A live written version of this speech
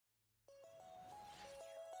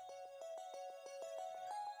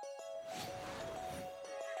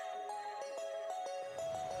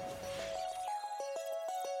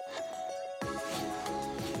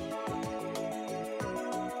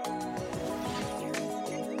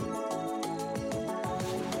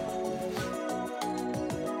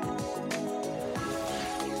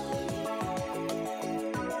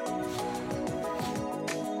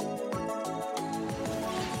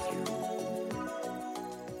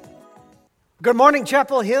Good morning,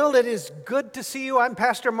 Chapel Hill. It is good to see you. I'm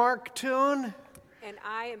Pastor Mark Toon. And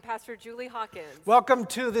I am Pastor Julie Hawkins. Welcome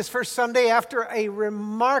to this first Sunday after a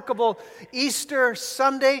remarkable Easter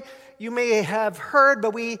Sunday. You may have heard,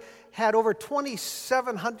 but we had over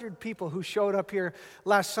 2,700 people who showed up here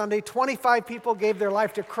last Sunday. 25 people gave their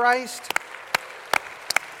life to Christ.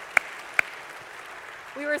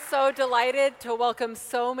 We were so delighted to welcome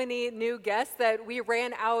so many new guests that we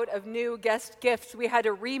ran out of new guest gifts. We had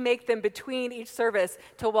to remake them between each service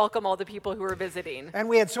to welcome all the people who were visiting. And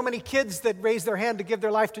we had so many kids that raised their hand to give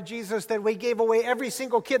their life to Jesus that we gave away every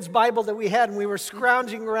single kid's Bible that we had, and we were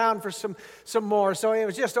scrounging around for some more. So it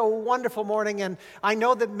was just a wonderful morning, and I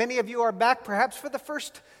know that many of you are back perhaps for the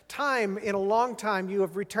first time in a long time. You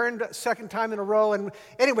have returned a second time in a row, and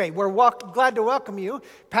anyway, we're glad to welcome you.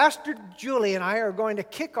 Pastor Julie and I are going to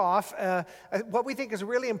kick off what we think is a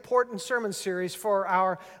really important sermon series for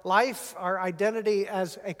our life, our identity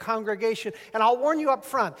as a congregation. And I'll warn you up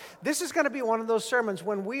front, this is going to be one of those sermons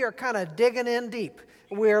when we are kind of digging in deep.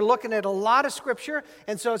 We're looking at a lot of scripture,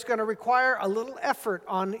 and so it's going to require a little effort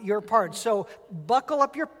on your part. So buckle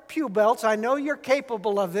up your pew belts. I know you're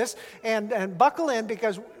capable of this, and buckle in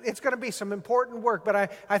because it's going to be some important work, but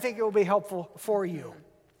I think it will be helpful for you.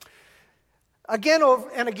 Again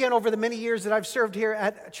over the many years that I've served here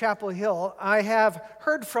at Chapel Hill, I have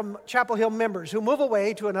heard from Chapel Hill members who move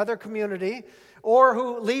away to another community or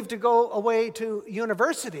who leave to go away to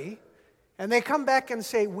university, and they come back and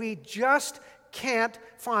say, we just can't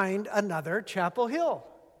find another Chapel Hill.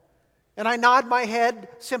 And I nod my head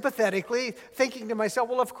sympathetically, thinking to myself,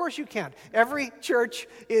 well, of course you can't. Every church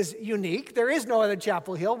is unique. There is no other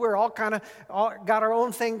Chapel Hill. We're all got our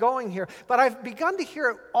own thing going here. But I've begun to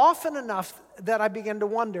hear it often enough that I begin to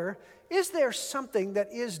wonder, is there something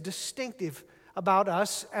that is distinctive about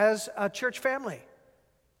us as a church family?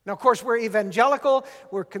 Now, of course, we're evangelical,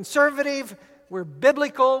 we're conservative, we're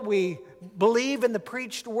biblical, we believe in the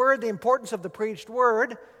preached word, the importance of the preached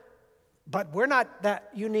word, but we're not that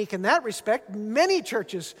unique in that respect. Many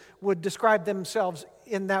churches would describe themselves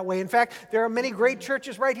in that way. In fact, there are many great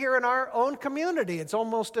churches right here in our own community. It's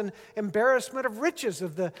almost an embarrassment of riches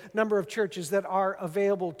of the number of churches that are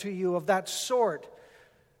available to you of that sort.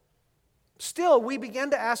 Still, we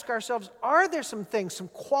begin to ask ourselves, are there some things, some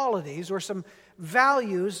qualities, or some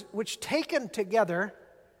values which taken together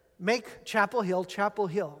make Chapel Hill Chapel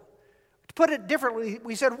Hill? To put it differently,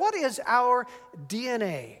 we said, what is our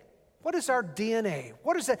DNA? What is our DNA?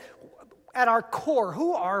 What is it at our core?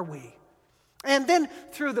 Who are we? And then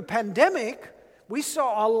through the pandemic, we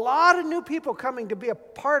saw a lot of new people coming to be a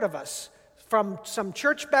part of us from some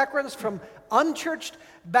church backgrounds, from unchurched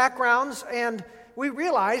backgrounds, and we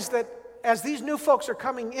realized that as these new folks are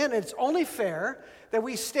coming in, it's only fair that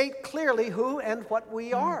we state clearly who and what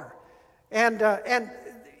we are. And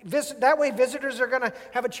that way visitors are going to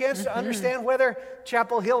have a chance to understand whether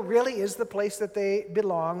Chapel Hill really is the place that they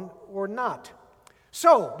belong or not.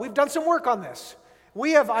 So, we've done some work on this.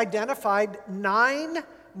 We have identified 9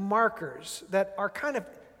 markers that are kind of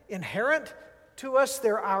inherent to us.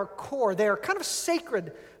 They're our core. They are kind of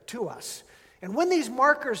sacred to us. And when these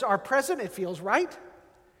markers are present, it feels right.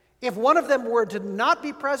 If one of them were to not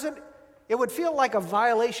be present, it would feel like a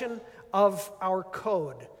violation of our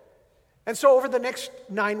code. And so over the next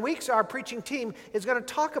 9 weeks, our preaching team is going to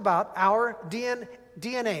talk about our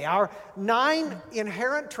DNA, our 9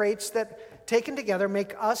 inherent traits that taken together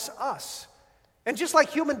make us us. And just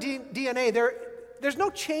like human DNA, there's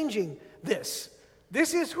no changing this.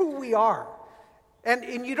 This is who we are.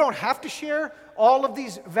 And you don't have to share all of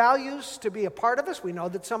these values to be a part of us. We know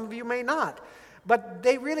that some of you may not. But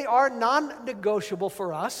they really are non-negotiable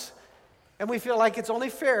for us. And we feel like it's only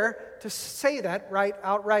fair to say that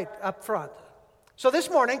outright up front. So this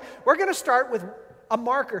morning, we're going to start with a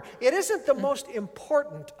marker. It isn't the most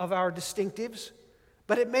important of our distinctives,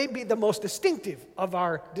 but it may be the most distinctive of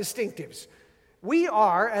our distinctives. We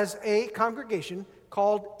are, as a congregation,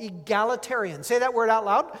 called egalitarian. Say that word out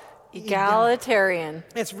loud. Egalitarian.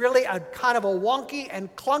 It's really a kind of a wonky and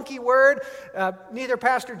clunky word. Neither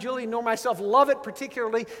Pastor Julie nor myself love it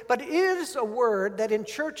particularly, but it is a word that in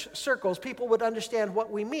church circles people would understand what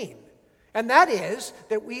we mean. And that is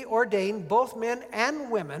that we ordain both men and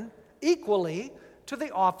women equally to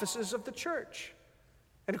the offices of the church.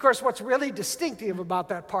 And of course, what's really distinctive about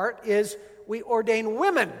that part is we ordain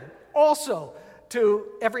women also to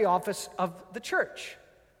every office of the church.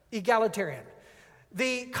 Egalitarian.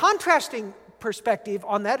 The contrasting perspective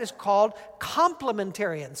on that is called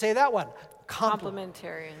complementarian. Say that one.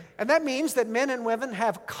 Complementarian. And that means that men and women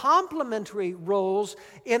have complementary roles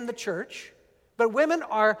in the church, but women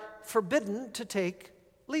are forbidden to take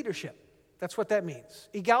leadership. That's what that means.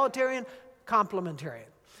 Egalitarian, complementarian.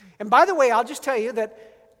 And by the way, I'll just tell you that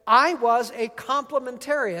I was a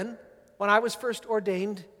complementarian when I was first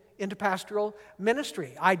ordained into pastoral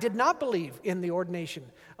ministry. I did not believe in the ordination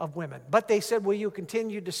of women, but they said, will you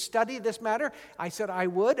continue to study this matter? I said I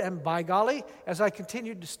would, and by golly, as I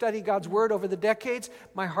continued to study God's Word over the decades,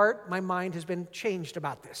 my heart, my mind has been changed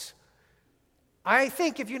about this. I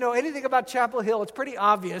think if you know anything about Chapel Hill, it's pretty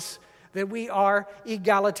obvious that we are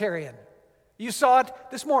egalitarian. You saw it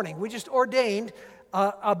this morning. We just ordained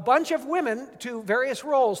a bunch of women to various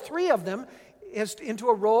roles. 3 of them is into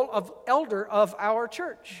a role of elder of our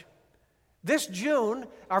church. This June,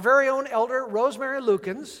 our very own elder, Rosemary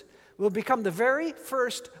Lukens, will become the very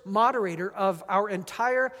first moderator of our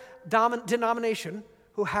entire denomination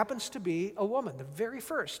who happens to be a woman, the very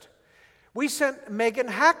first. We sent Megan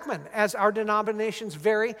Hackman as our denomination's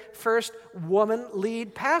very first woman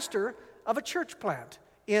lead pastor of a church plant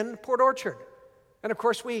in Port Orchard. And of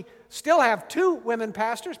course, we still have 2 women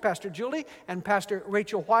pastors, Pastor Julie and Pastor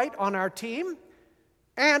Rachel White, on our team.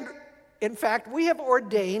 And in fact, we have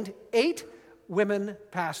ordained 8 women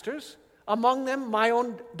pastors, among them my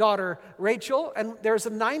own daughter Rachel, and there's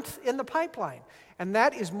a 9th in the pipeline. And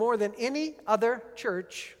that is more than any other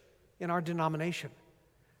church in our denomination.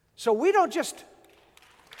 So we don't just,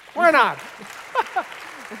 we're not.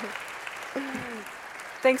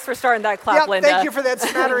 Thanks for starting that clap, Linda. Thank you for that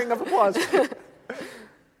smattering of applause.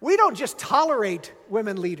 We don't just tolerate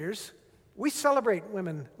women leaders, we celebrate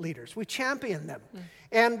women leaders. We champion them.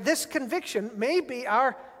 And this conviction may be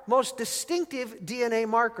our most distinctive DNA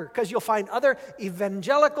marker, because you'll find other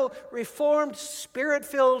evangelical, reformed,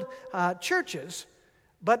 spirit-filled churches,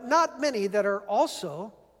 but not many that are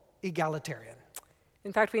also egalitarian.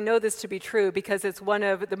 In fact, we know this to be true because it's one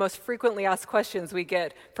of the most frequently asked questions we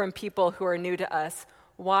get from people who are new to us.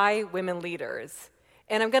 Why women leaders?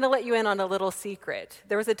 And I'm going to let you in on a little secret.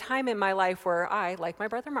 There was a time in my life where I, like my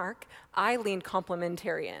brother Mark, I leaned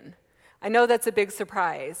complementarian. I know that's a big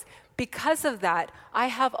surprise. Because of that, I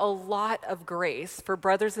have a lot of grace for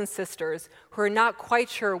brothers and sisters who are not quite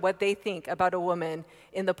sure what they think about a woman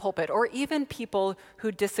in the pulpit, or even people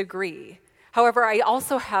who disagree. However, I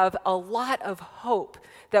also have a lot of hope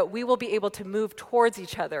that we will be able to move towards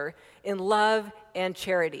each other in love and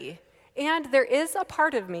charity. And there is a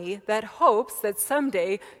part of me that hopes that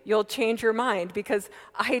someday you'll change your mind, because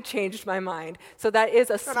I changed my mind. So that is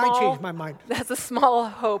And I changed my mind. That's a small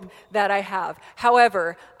hope that I have.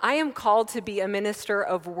 However, I am called to be a minister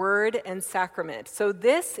of word and sacrament. So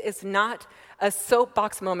this is not a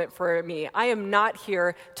soapbox moment for me. I am not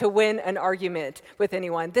here to win an argument with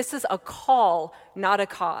anyone. This is a call, not a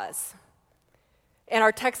cause. And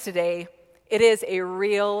our text today, it is a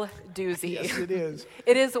real doozy. Yes, it is.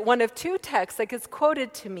 It is one of 2 texts that gets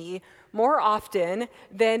quoted to me more often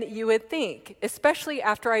than you would think, especially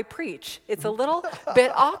after I preach. It's a little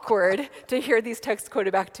bit awkward to hear these texts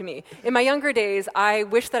quoted back to me. In my younger days, I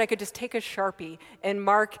wish that I could just take a Sharpie and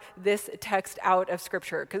mark this text out of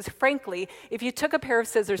Scripture, because frankly, if you took a pair of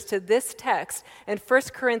scissors to this text and 1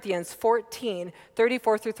 Corinthians 14,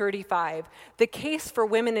 34 through 35, the case for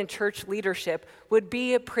women in church leadership would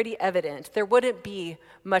be pretty evident. There wouldn't be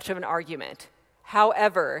much of an argument.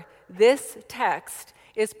 However, this text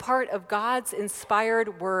is part of God's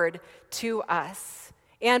inspired word to us.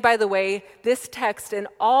 And by the way, this text and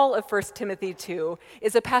all of 1 Timothy 2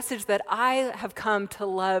 is a passage that I have come to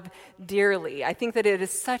love dearly. I think that it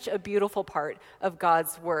is such a beautiful part of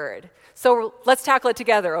God's word. So let's tackle it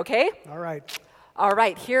together, okay? All right. All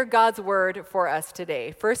right, hear God's word for us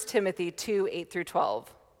today. 1 Timothy 2, 8 through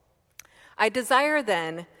 12. I desire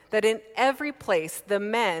then that in every place the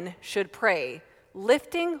men should pray,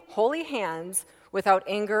 lifting holy hands without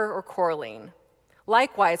anger or quarreling.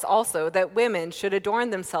 Likewise also that women should adorn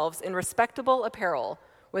themselves in respectable apparel,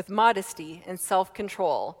 with modesty and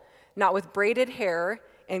self-control, not with braided hair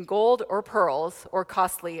and gold or pearls or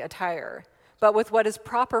costly attire, but with what is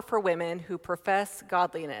proper for women who profess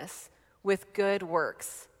godliness, with good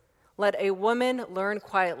works. Let a woman learn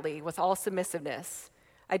quietly with all submissiveness.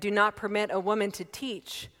 I do not permit a woman to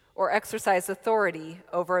teach or exercise authority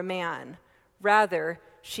over a man. Rather,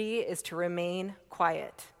 she is to remain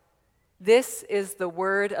quiet. This is the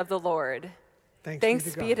word of the Lord.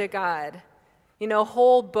 Thanks be to God. You know,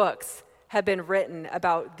 whole books have been written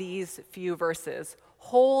about these few verses.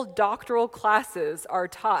 Whole doctoral classes are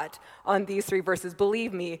taught on these 3 verses.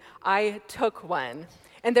 Believe me, I took one.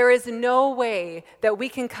 And there is no way that we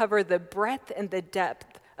can cover the breadth and the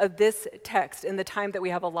depth of this text in the time that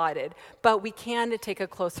we have allotted, but we can take a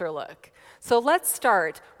closer look. So let's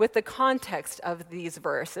start with the context of these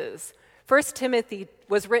verses. 1 Timothy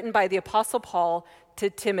was written by the Apostle Paul to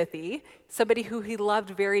Timothy, somebody who he loved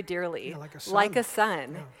very dearly, like a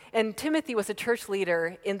son. Yeah. And Timothy was a church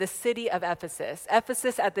leader in the city of Ephesus.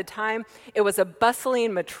 Ephesus at the time, it was a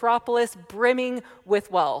bustling metropolis brimming with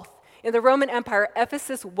wealth. In the Roman Empire,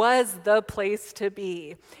 Ephesus was the place to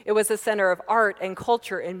be. It was a center of art and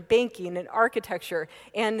culture and banking and architecture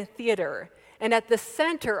and theater. And at the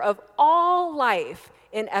center of all life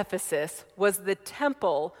in Ephesus was the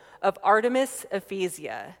temple of Artemis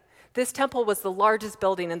Ephesia. This temple was the largest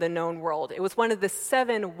building in the known world. It was one of the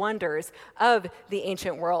 7 wonders of the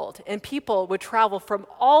ancient world. And people would travel from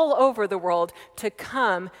all over the world to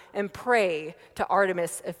come and pray to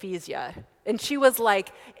Artemis Ephesia. And she was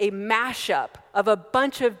like a mashup of a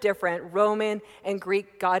bunch of different Roman and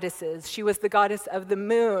Greek goddesses. She was the goddess of the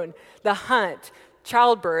moon, the hunt,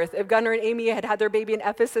 childbirth. If Gunnar and Amy had their baby in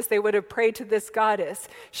Ephesus, they would have prayed to this goddess.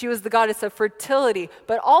 She was the goddess of fertility,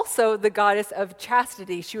 but also the goddess of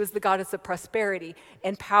chastity. She was the goddess of prosperity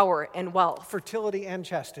and power and wealth. Fertility and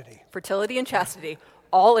chastity. Fertility and chastity,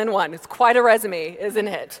 all in one. It's quite a resume, isn't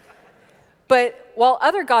it? But while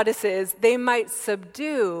other goddesses, they might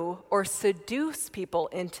subdue or seduce people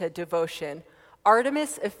into devotion,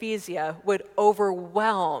 Artemis Ephesia would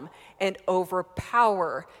overwhelm and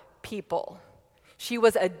overpower people. She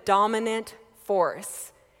was a dominant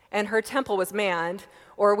force, and her temple was manned,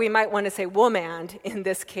 or we might want to say womanned in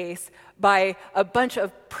this case, by a bunch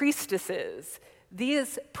of priestesses.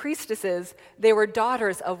 These priestesses, they were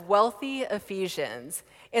daughters of wealthy Ephesians,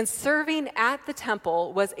 and serving at the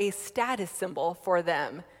temple was a status symbol for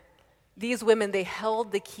them. These women, they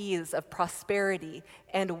held the keys of prosperity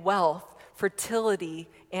and wealth, fertility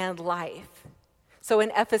and life. So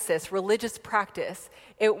in Ephesus, religious practice,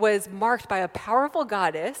 it was marked by a powerful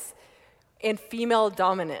goddess and female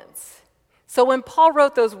dominance. So when Paul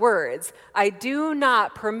wrote those words, I do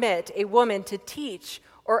not permit a woman to teach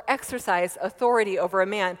or exercise authority over a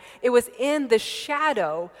man, it was in the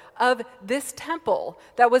shadow of this temple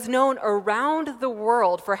that was known around the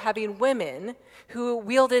world for having women who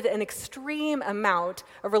wielded an extreme amount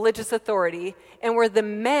of religious authority and where the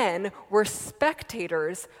men were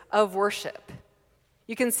spectators of worship.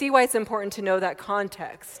 You can see why it's important to know that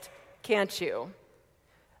context, can't you?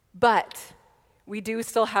 But we do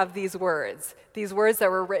still have these words that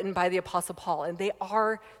were written by the Apostle Paul, and they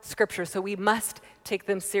are scripture, so we must take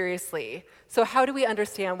them seriously. So how do we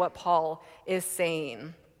understand what Paul is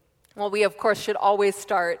saying? Well, we, of course, should always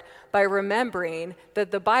start by remembering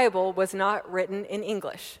that the Bible was not written in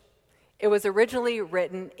English. It was originally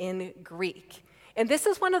written in Greek. And this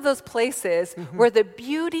is one of those places where the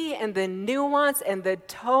beauty and the nuance and the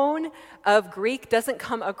tone of Greek doesn't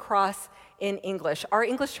come across in English. Our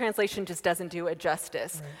English translation just doesn't do it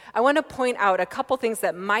justice. Right. I want to point out a couple things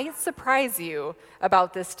that might surprise you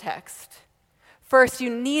about this text. First, you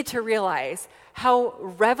need to realize how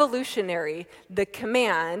revolutionary the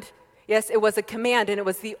command, yes, it was a command, and it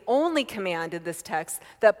was the only command in this text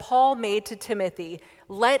that Paul made to Timothy,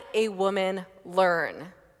 let a woman learn.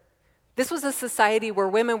 This was a society where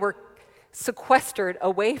women were sequestered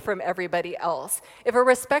away from everybody else. If a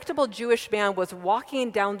respectable Jewish man was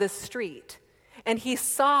walking down the street and he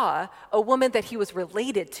saw a woman that he was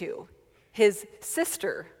related to, his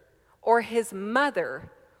sister or his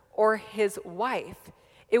mother or his wife,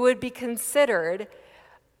 it would be considered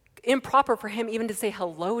improper for him even to say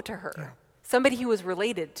hello to her, somebody he was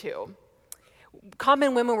related to.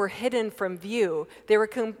 Common women were hidden from view. They were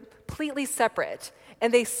completely separate,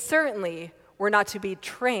 and they certainly were not to be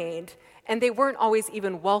trained, and they weren't always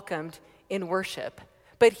even welcomed in worship.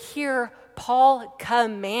 But here, Paul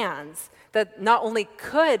commands that not only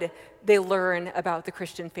could they learn about the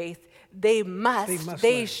Christian faith,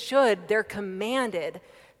 they should, they're commanded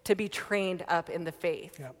to be trained up in the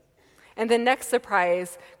faith. Yep. And the next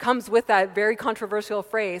surprise comes with that very controversial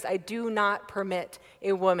phrase, I do not permit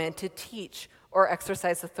a woman to teach or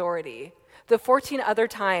exercise authority. The 14 other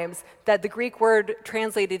times that the Greek word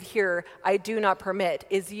translated here, I do not permit,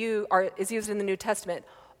 is used in the New Testament.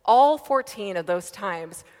 All 14 of those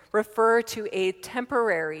times refer to a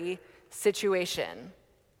temporary situation.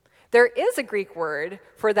 There is a Greek word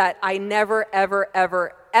for that I never, ever,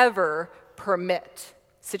 ever, ever permit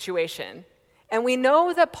situation. And we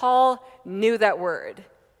know that Paul knew that word.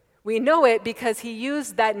 We know it because he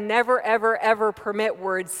used that never, ever, ever permit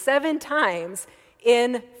word 7 times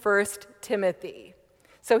in 1 Timothy.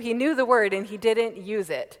 So he knew the word and he didn't use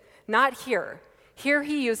it. Not here. Here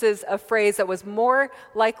he uses a phrase that was more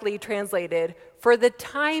likely translated, for the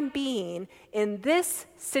time being, in this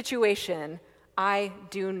situation, I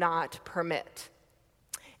do not permit.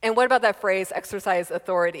 And what about that phrase, exercise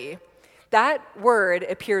authority? That word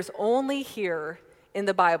appears only here in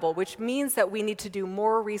the Bible, which means that we need to do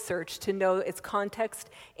more research to know its context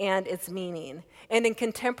and its meaning. And in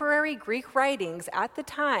contemporary Greek writings at the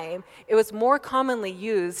time, it was more commonly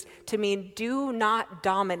used to mean do not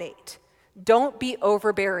dominate, don't be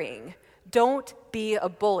overbearing, don't be a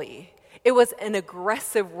bully. It was an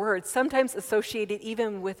aggressive word, sometimes associated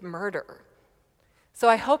even with murder. So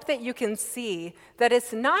I hope that you can see that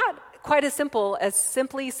it's not quite as simple as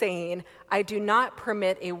simply saying, I do not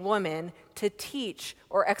permit a woman to teach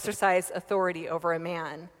or exercise authority over a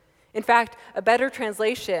man. In fact, a better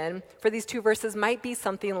translation for these two verses might be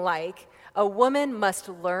something like, a woman must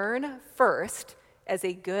learn first as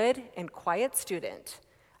a good and quiet student.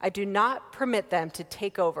 I do not permit them to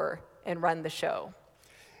take over and run the show.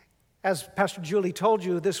 As Pastor Julie told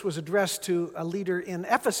you, this was addressed to a leader in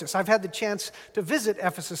Ephesus. I've had the chance to visit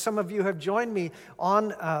Ephesus. Some of you have joined me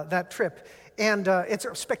on that trip. And it's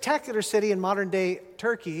a spectacular city in modern-day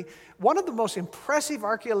Turkey. One of the most impressive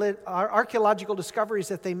archaeological discoveries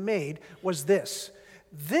that they made was this.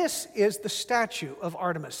 This is the statue of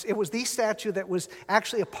Artemis. It was the statue that was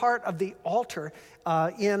actually a part of the altar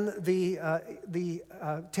in the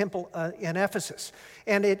temple in Ephesus.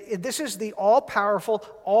 And this is the all-powerful,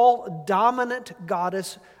 all-dominant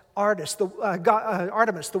goddess Artemis,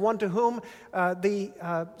 the one to whom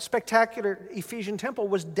the spectacular Ephesian temple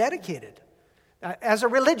was dedicated. As a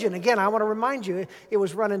religion, again, I want to remind you, it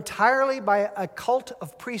was run entirely by a cult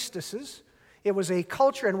of priestesses. It was a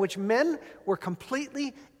culture in which men were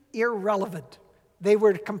completely irrelevant. They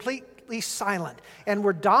were completely silent and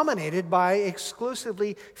were dominated by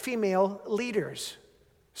exclusively female leaders.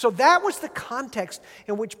 So that was the context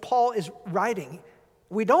in which Paul is writing.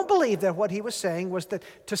 We don't believe that what he was saying was that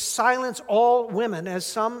to silence all women, as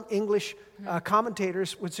some English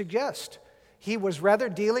commentators would suggest. He was rather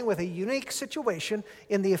dealing with a unique situation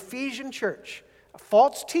in the Ephesian church,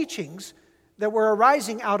 false teachings that were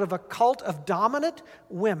arising out of a cult of dominant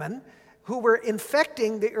women who were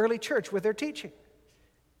infecting the early church with their teaching.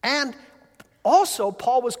 And also,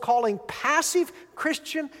 Paul was calling passive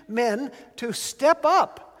Christian men to step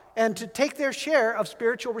up and to take their share of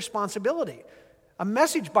spiritual responsibility. A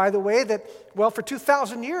message, by the way, that, well, for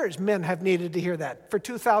 2,000 years, men have needed to hear that. For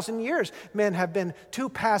 2,000 years, men have been too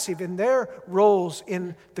passive in their roles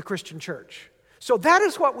in the Christian church. So that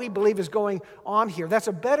is what we believe is going on here. That's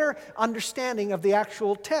a better understanding of the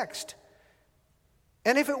actual text.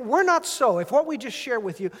 And if it were not so, if what we just shared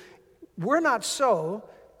with you were not so,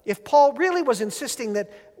 if Paul really was insisting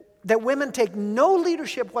that women take no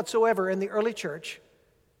leadership whatsoever in the early church,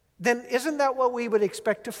 then isn't that what we would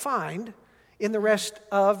expect to find in the rest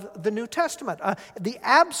of the New Testament? The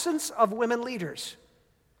absence of women leaders.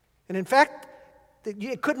 And in fact,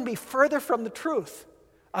 it couldn't be further from the truth.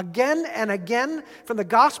 Again and again, from the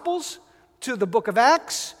Gospels to the book of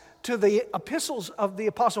Acts to the epistles of the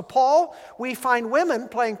Apostle Paul, we find women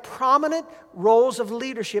playing prominent roles of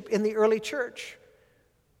leadership in the early church.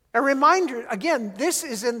 A reminder, again, this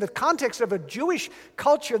is in the context of a Jewish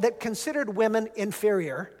culture that considered women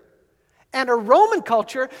inferior, and a Roman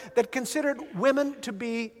culture that considered women to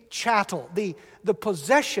be chattel, the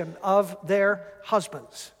possession of their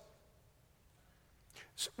husbands.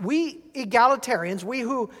 We egalitarians, we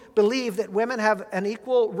who believe that women have an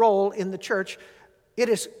equal role in the church, it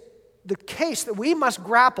is the case that we must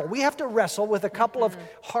grapple. We have to wrestle with a couple of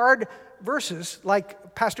hard verses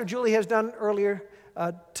like Pastor Julie has done earlier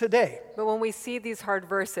today. But when we see these hard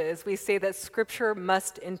verses, we say that Scripture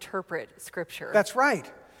must interpret Scripture. That's right.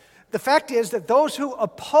 The fact is that those who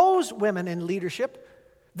oppose women in leadership,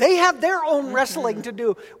 they have their own wrestling to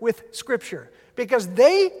do with Scripture, because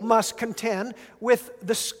they must contend with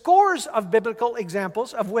the scores of biblical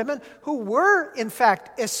examples of women who were, in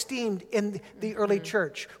fact, esteemed in the early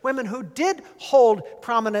church, women who did hold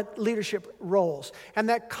prominent leadership roles. And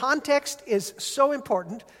that context is so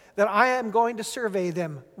important that I am going to survey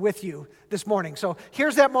them with you this morning. So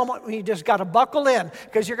here's that moment when you just got to buckle in,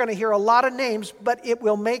 because you're going to hear a lot of names, but it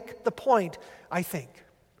will make the point, I think.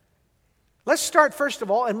 Let's start, first of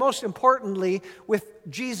all, and most importantly, with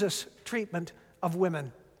Jesus' treatment of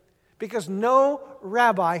women, because no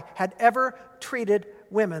rabbi had ever treated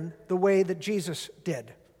women the way that Jesus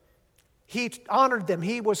did. He honored them.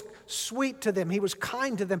 He was sweet to them. He was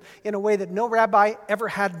kind to them in a way that no rabbi ever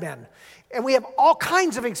had been. And we have all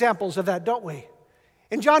kinds of examples of that, don't we?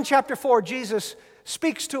 In John chapter 4, Jesus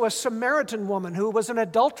speaks to a Samaritan woman who was an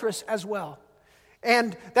adulteress as well.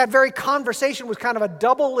 And that very conversation was kind of a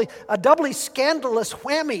doubly scandalous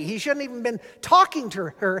whammy. He shouldn't even been talking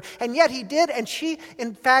to her, and yet he did, and she,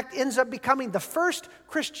 in fact, ends up becoming the first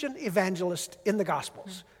Christian evangelist in the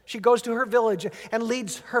Gospels. She goes to her village and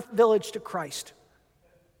leads her village to Christ.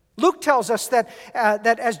 Luke tells us that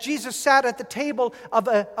as Jesus sat at the table of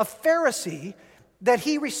a Pharisee, that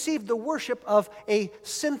he received the worship of a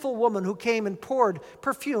sinful woman who came and poured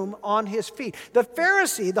perfume on his feet. The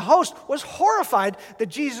Pharisee, the host, was horrified that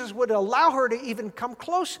Jesus would allow her to even come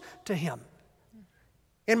close to him.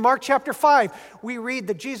 In Mark chapter 5, we read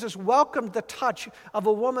that Jesus welcomed the touch of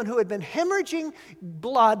a woman who had been hemorrhaging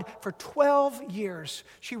blood for 12 years.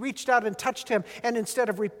 She reached out and touched him, and instead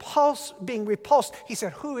of being repulsed, he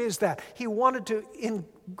said, "Who is that?" He wanted to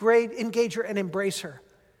engage her and embrace her.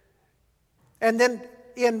 And then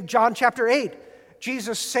in John chapter 8,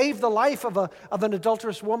 Jesus saved the life of an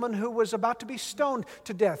adulterous woman who was about to be stoned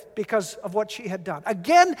to death because of what she had done.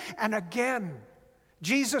 Again and again,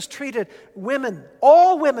 Jesus treated women,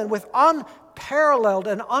 all women, with unparalleled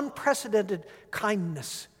and unprecedented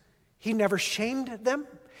kindness. He never shamed them.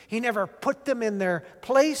 He never put them in their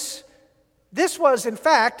place. This was, in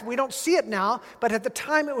fact, we don't see it now, but at the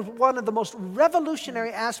time it was one of the most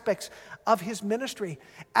revolutionary aspects of his ministry.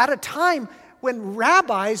 At a time when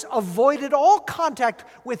rabbis avoided all contact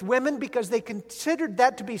with women because they considered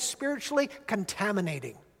that to be spiritually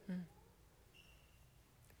contaminating.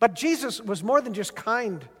 But Jesus was more than just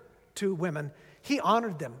kind to women. He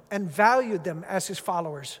honored them and valued them as his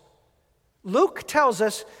followers. Luke tells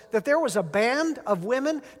us that there was a band of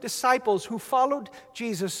women disciples who followed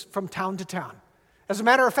Jesus from town to town. As a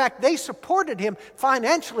matter of fact, they supported him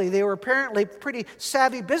financially. They were apparently pretty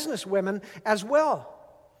savvy businesswomen as well.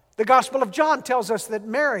 The Gospel of John tells us that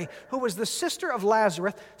Mary, who was the sister of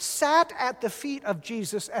Lazarus, sat at the feet of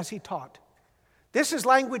Jesus as he taught. This is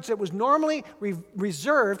language that was normally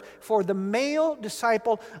reserved for the male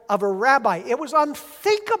disciple of a rabbi. It was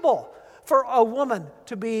unthinkable for a woman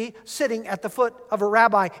to be sitting at the foot of a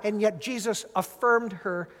rabbi, and yet Jesus affirmed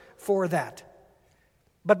her for that.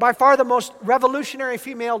 But by far the most revolutionary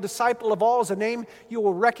female disciple of all is a name you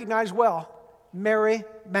will recognize well: Mary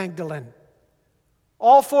Magdalene.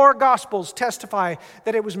 All four Gospels testify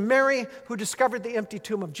that it was Mary who discovered the empty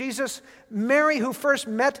tomb of Jesus, Mary who first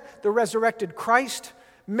met the resurrected Christ,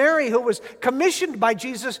 Mary who was commissioned by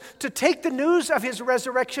Jesus to take the news of his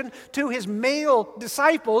resurrection to his male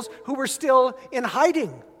disciples who were still in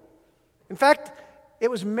hiding. In fact, it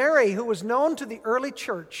was Mary who was known to the early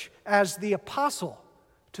church as the apostle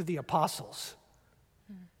to the apostles.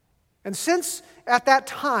 And since at that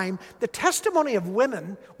time, the testimony of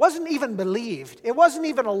women wasn't even believed, it wasn't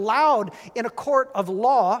even allowed in a court of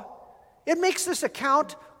law, it makes this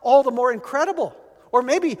account all the more incredible, or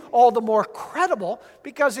maybe all the more credible,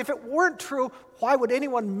 because if it weren't true, why would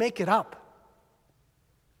anyone make it up?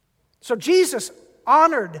 So Jesus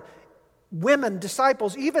honored women,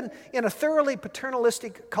 disciples, even in a thoroughly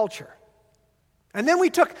paternalistic culture. And then we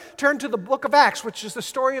turned to the book of Acts, which is the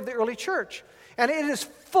story of the early church. And it is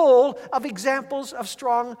full of examples of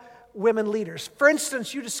strong women leaders. For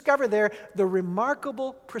instance, you discover there the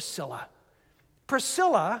remarkable Priscilla.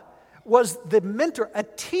 Priscilla was the mentor, a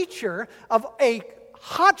teacher of a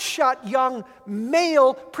hotshot young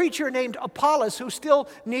male preacher named Apollos who still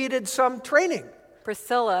needed some training.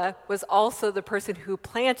 Priscilla was also the person who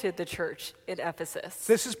planted the church in Ephesus.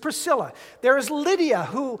 This is Priscilla. There is Lydia,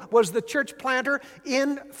 who was the church planter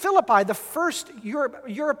in Philippi, the first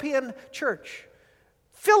European church.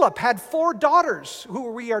 Philip had 4 daughters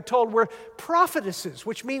who we are told were prophetesses,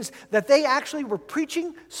 which means that they actually were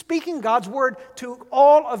preaching, speaking God's word to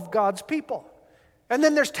all of God's people. And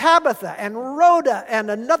then there's Tabitha and Rhoda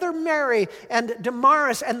and another Mary and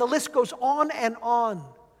Damaris, and the list goes on and on.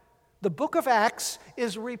 The book of Acts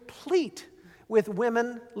is replete with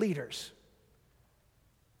women leaders.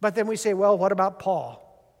 But then we say, well, what about Paul?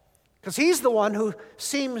 Because he's the one who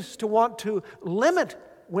seems to want to limit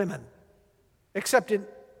women. Except in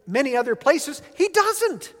many other places, he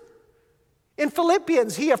doesn't. In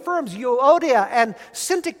Philippians, he affirms Euodia and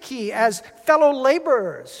Syntyche as fellow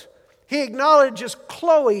laborers. He acknowledges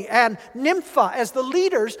Chloe and Nympha as the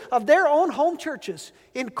leaders of their own home churches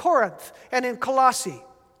in Corinth and in Colossae.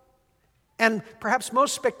 And perhaps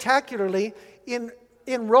most spectacularly, in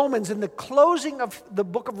Romans, in the closing of the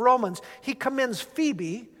book of Romans, he commends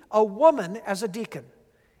Phoebe, a woman, as a deacon.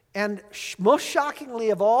 And most shockingly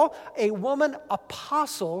of all, a woman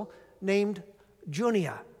apostle named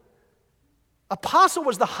Junia. Apostle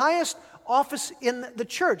was the highest office in the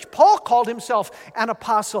church. Paul called himself an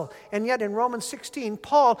apostle. And yet in Romans 16,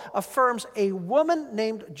 Paul affirms a woman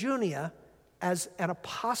named Junia as an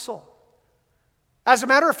apostle. As a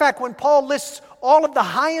matter of fact, when Paul lists all of the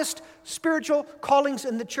highest spiritual callings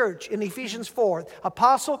in the church in Ephesians 4,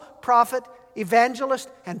 apostle, prophet, evangelist,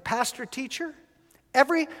 and pastor-teacher,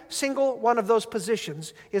 every single one of those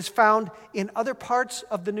positions is found in other parts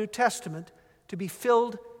of the New Testament to be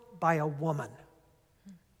filled by a woman.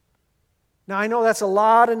 Now, I know that's a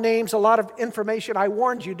lot of names, a lot of information. I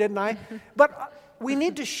warned you, didn't I? But we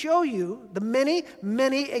need to show you the many,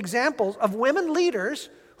 many examples of women leaders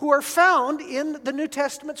who are found in the New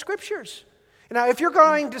Testament scriptures. Now, if you're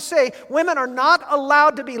going to say women are not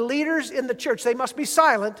allowed to be leaders in the church, they must be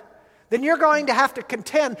silent, then you're going to have to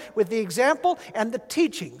contend with the example and the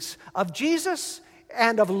teachings of Jesus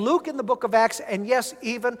and of Luke in the book of Acts, and yes,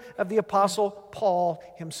 even of the Apostle Paul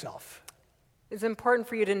himself. It's important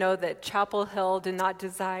for you to know that Chapel Hill did not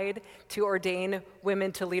decide to ordain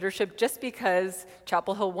women to leadership just because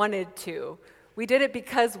Chapel Hill wanted to. We did it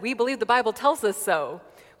because we believe the Bible tells us so.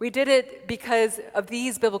 We did it because of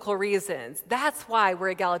these biblical reasons. That's why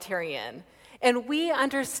we're egalitarian. And we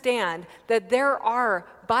understand that there are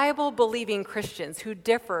Bible-believing Christians who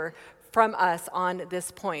differ from us on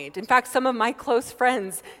this point. In fact, some of my close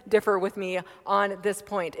friends differ with me on this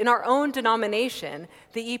point. In our own denomination,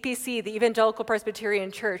 the EPC, the Evangelical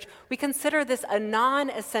Presbyterian Church, we consider this a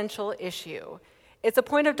non-essential issue. It's a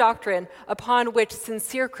point of doctrine upon which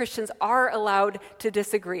sincere Christians are allowed to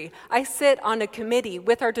disagree. I sit on a committee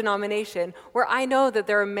with our denomination where I know that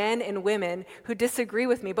there are men and women who disagree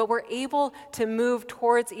with me, but we're able to move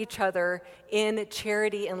towards each other in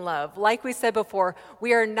charity and love. Like we said before,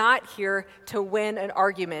 we are not here to win an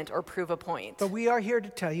argument or prove a point. But we are here to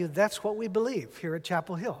tell you that's what we believe here at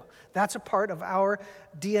Chapel Hill. That's a part of our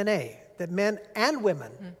DNA, that men and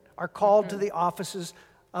women are called to the offices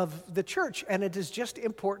of the church, and it is just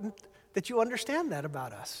important that you understand that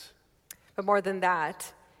about us. But more than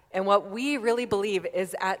that, and what we really believe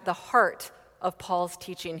is at the heart of Paul's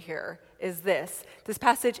teaching here is this. This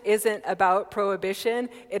passage isn't about prohibition,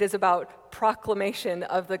 it is about proclamation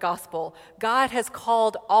of the gospel. God has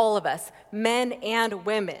called all of us, men and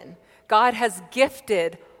women. God has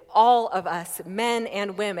gifted all of us, men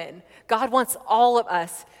and women. God wants all of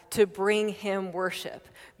us to bring him worship.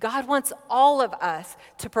 God wants all of us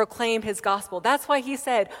to proclaim his gospel. That's why he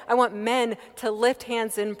said, I want men to lift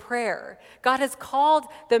hands in prayer. God has called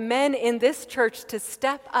the men in this church to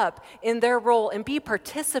step up in their role and be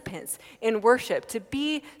participants in worship, to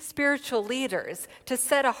be spiritual leaders, to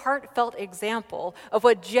set a heartfelt example of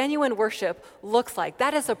what genuine worship looks like.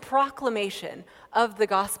 That is a proclamation of the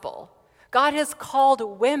gospel. God has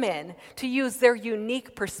called women to use their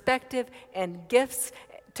unique perspective and gifts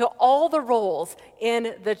to all the roles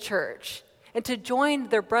in the church and to join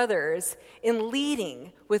their brothers in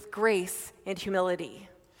leading with grace and humility.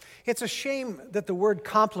 It's a shame that the word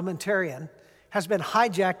complementarian has been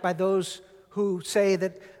hijacked by those who say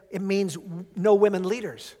that it means no women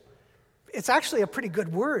leaders. It's actually a pretty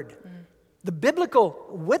good word. The biblical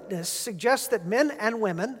witness suggests that men and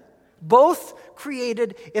women, both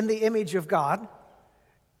created in the image of God,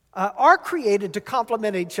 are created to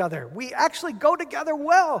complement each other. We actually go together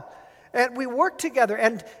well, and we work together,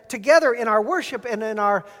 and together in our worship and in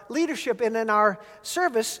our leadership and in our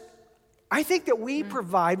service, I think that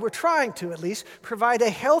we're trying to at least, provide a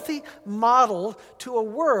healthy model to a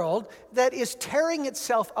world that is tearing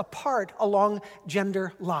itself apart along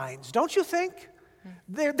gender lines. Don't you think?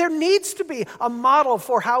 There needs to be a model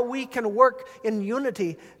for how we can work in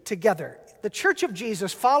unity together. The Church of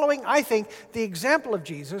Jesus, following, I think, the example of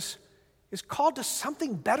Jesus, is called to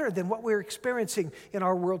something better than what we're experiencing in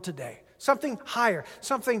our world today. Something higher,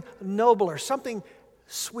 something nobler, something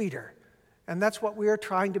sweeter. And that's what we are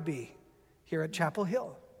trying to be here at Chapel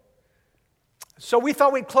Hill. So we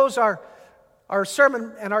thought we'd close our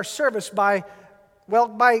sermon and our service by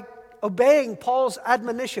obeying Paul's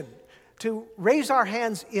admonition to raise our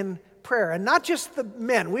hands in prayer. And not just the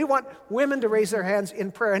men. We want women to raise their hands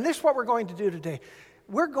in prayer. And this is what we're going to do today.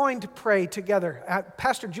 We're going to pray together.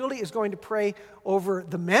 Pastor Julie is going to pray over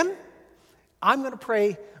the men. I'm going to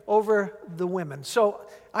pray over the women. So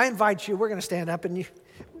I invite you, we're going to stand up, and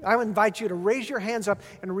I invite you to raise your hands up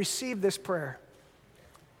and receive this prayer.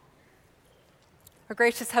 Our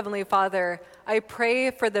gracious Heavenly Father, I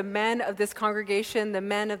pray for the men of this congregation, the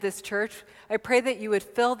men of this church. I pray that you would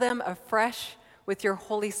fill them afresh with your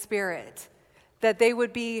Holy Spirit, that they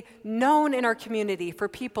would be known in our community for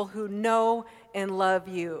people who know and love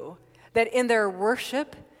you, that in their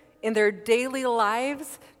worship, in their daily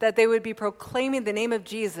lives, that they would be proclaiming the name of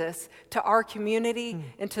Jesus to our community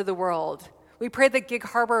and to the world. We pray that Gig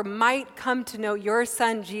Harbor might come to know your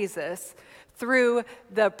Son, Jesus, through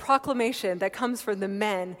the proclamation that comes from the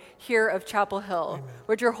men here of Chapel Hill. Amen.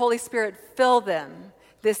 Would your Holy Spirit fill them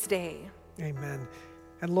this day? Amen.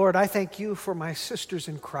 And Lord, I thank you for my sisters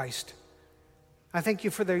in Christ. I thank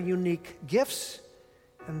you for their unique gifts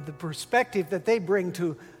and the perspective that they bring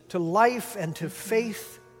to life and to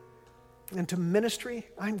faith and to ministry.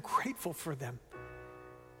 I'm grateful for them.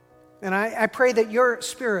 And I pray that your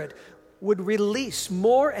Spirit would release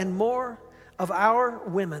more and more of our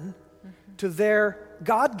women to their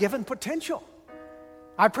God-given potential.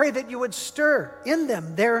 I pray that you would stir in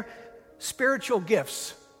them their spiritual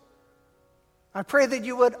gifts. I pray that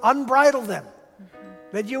you would unbridle them,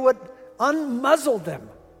 that you would unmuzzle them.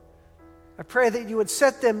 I pray that you would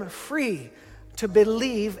set them free to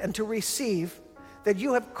believe and to receive that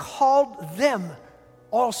you have called them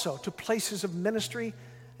also to places of ministry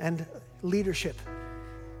and leadership.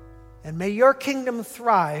 And may your kingdom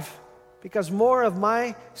thrive because more of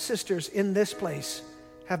my sisters in this place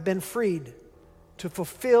have been freed to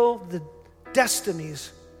fulfill the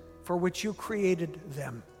destinies for which you created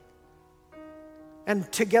them.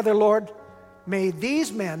 And together, Lord, may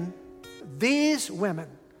these men, these women,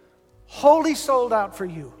 wholly sold out for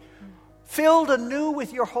you, filled anew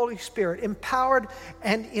with your Holy Spirit, empowered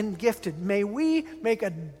and gifted, may we make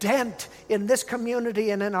a dent in this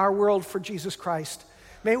community and in our world for Jesus Christ.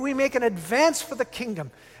 May we make an advance for the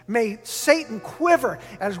kingdom. May Satan quiver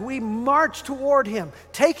as we march toward him,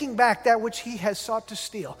 taking back that which he has sought to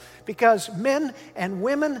steal, because men and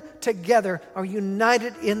women together are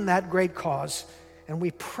united in that great cause. And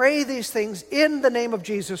we pray these things in the name of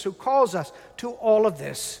Jesus, who calls us to all of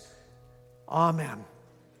this. Amen.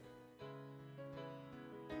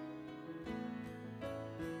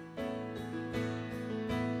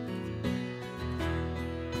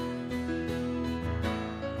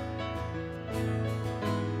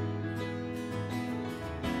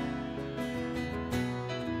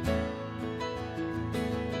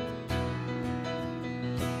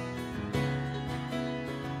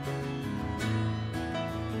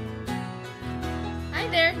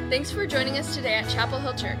 Thanks for joining us today at Chapel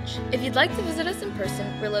Hill Church. If you'd like to visit us in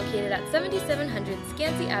person, we're located at 7700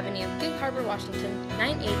 Scansey Avenue, Gig Harbor, Washington,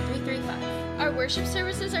 98335. Our worship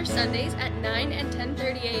services are Sundays at 9 and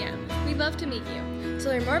 10:30 a.m. We'd love to meet you. To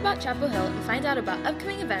learn more about Chapel Hill and find out about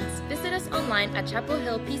upcoming events, visit us online at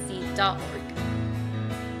chapelhillpc.org.